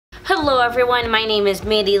Hello everyone, my name is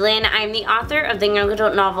Mandi Lynn. I am the author of the young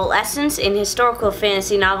adult novel Essence in historical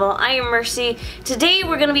fantasy novel I Am Mercy. Today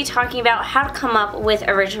we're going to be talking about how to come up with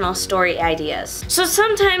original story ideas. So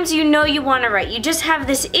sometimes you know you want to write, you just have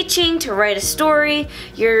this itching to write a story,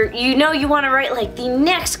 you know you want to write like the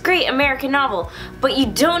next great American novel, but you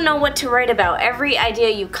don't know what to write about. Every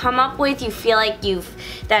idea you come up with, you feel like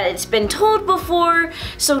that it's been told before.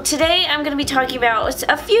 So today I'm going to be talking about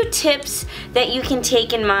a few tips that you can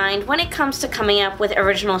take in mind when it comes to coming up with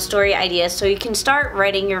original story ideas so you can start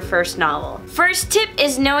writing your first novel. First tip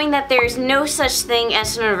is knowing that there's no such thing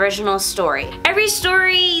as an original story. Every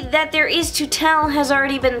story that there is to tell has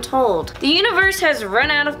already been told. The universe has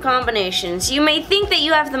run out of combinations. You may think that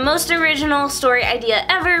you have the most original story idea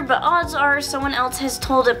ever, but odds are someone else has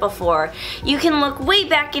told it before. You can look way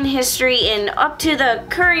back in history and up to the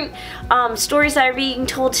current stories that are being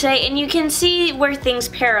told today, and you can see where things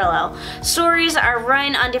parallel. Stories are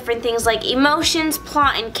run on different things like emotions,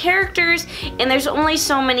 plot, and characters, and there's only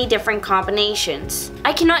so many different combinations.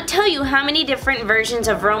 I cannot tell you how many different versions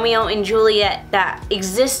of Romeo and Juliet that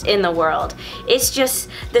exist in the world. It's just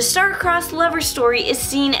the star-crossed lover story is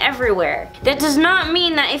seen everywhere. That does not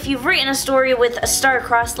mean that if you've written a story with a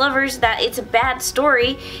star-crossed lovers that it's a bad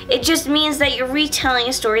story. It just means that you're retelling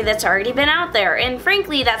a story that's already been out there, and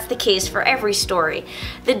frankly that's the case for every story.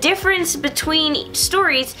 The difference between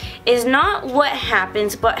stories is not what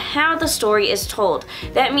happens, but how the story is told.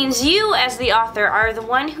 That means you as the author are the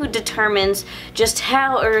one who determines just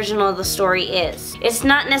how original the story is. It's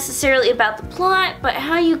not necessarily about the plot, but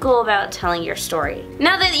how you go about telling your story.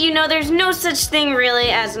 Now that you know there's no such thing really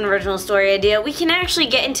as an original story idea, we can actually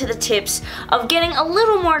get into the tips of getting a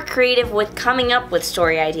little more creative with coming up with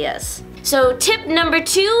story ideas. So tip number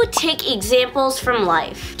 2, take examples from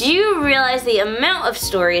life. Do you realize the amount of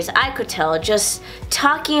stories I could tell just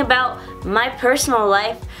talking about my personal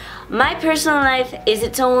life? My personal life is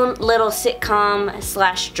its own little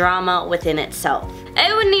sitcom / drama within itself.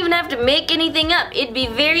 I wouldn't even have to make anything up. It'd be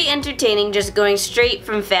very entertaining just going straight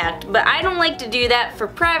from fact, but I don't like to do that for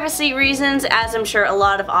privacy reasons, as I'm sure a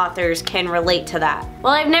lot of authors can relate to that.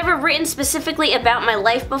 While I've never written specifically about my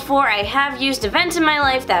life before, I have used events in my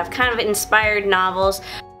life that have kind of inspired novels.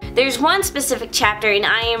 There's one specific chapter in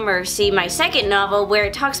I Am Mercy, my second novel, where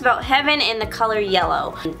it talks about heaven and the color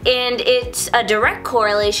yellow. And it's a direct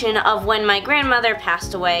correlation of when my grandmother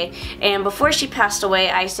passed away, and before she passed away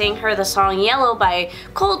I sang her the song Yellow by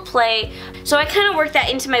Coldplay, so I kind of worked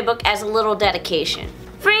that into my book as a little dedication.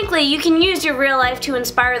 Frankly, you can use your real life to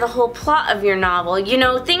inspire the whole plot of your novel. You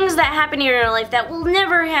know, things that happen in your life that will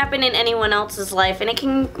never happen in anyone else's life, and it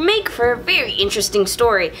can make for a very interesting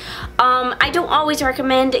story. I don't always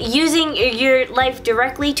recommend using your life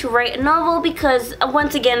directly to write a novel because,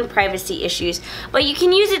 once again, privacy issues. But you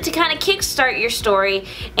can use it to kind of kickstart your story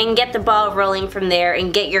and get the ball rolling from there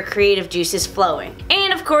and get your creative juices flowing.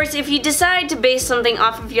 And of course, if you decide to base something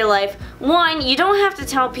off of your life, 1, you don't have to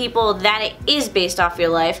tell people that it is based off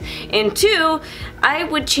your life, and 2, I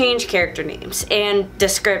would change character names and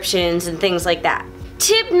descriptions and things like that.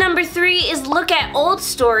 Tip number 3 is look at old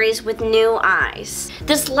stories with new eyes.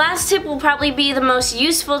 This last tip will probably be the most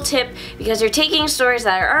useful tip because you're taking stories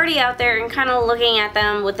that are already out there and kind of looking at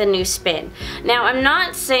them with a new spin. Now, I'm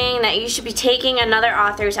not saying that you should be taking another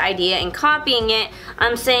author's idea and copying it.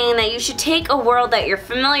 I'm saying that you should take a world that you're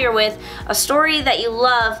familiar with, a story that you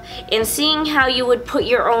love, and seeing how you would put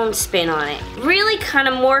your own spin on it. Really kind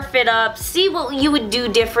of morph it up, see what you would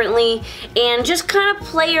do differently, and just kind of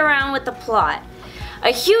play around with the plot. A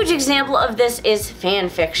huge example of this is fan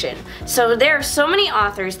fiction. So there are so many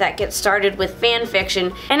authors that get started with fan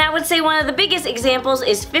fiction, and I would say one of the biggest examples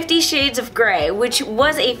is 50 Shades of Grey, which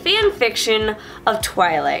was a fan fiction of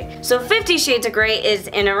Twilight. So 50 Shades of Grey is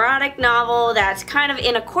an erotic novel that's kind of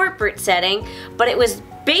in a corporate setting, but it was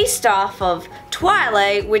based off of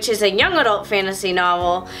Twilight, which is a young adult fantasy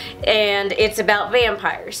novel, and it's about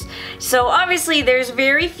vampires. So obviously there's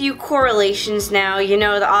very few correlations now. You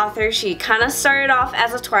know, the author, she kind of started off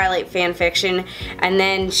as a Twilight fanfiction, and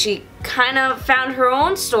then she kind of found her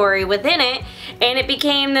own story within it, and it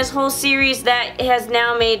became this whole series that has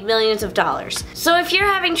now made millions of dollars. So if you're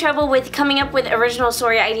having trouble with coming up with original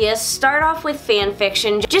story ideas, start off with fan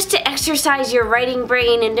fiction just to exercise your writing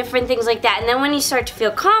brain and different things like that, and then when you start to feel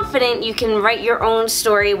confident, you can write your own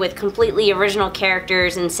story with completely original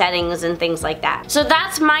characters and settings and things like that. So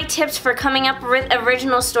that's my tips for coming up with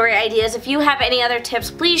original story ideas. If you have any other tips,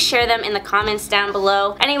 please share them in the comments down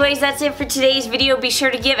below. Anyways, that's it for today's video. Be sure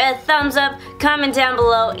to give it a thumbs up, comment down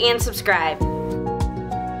below, and subscribe.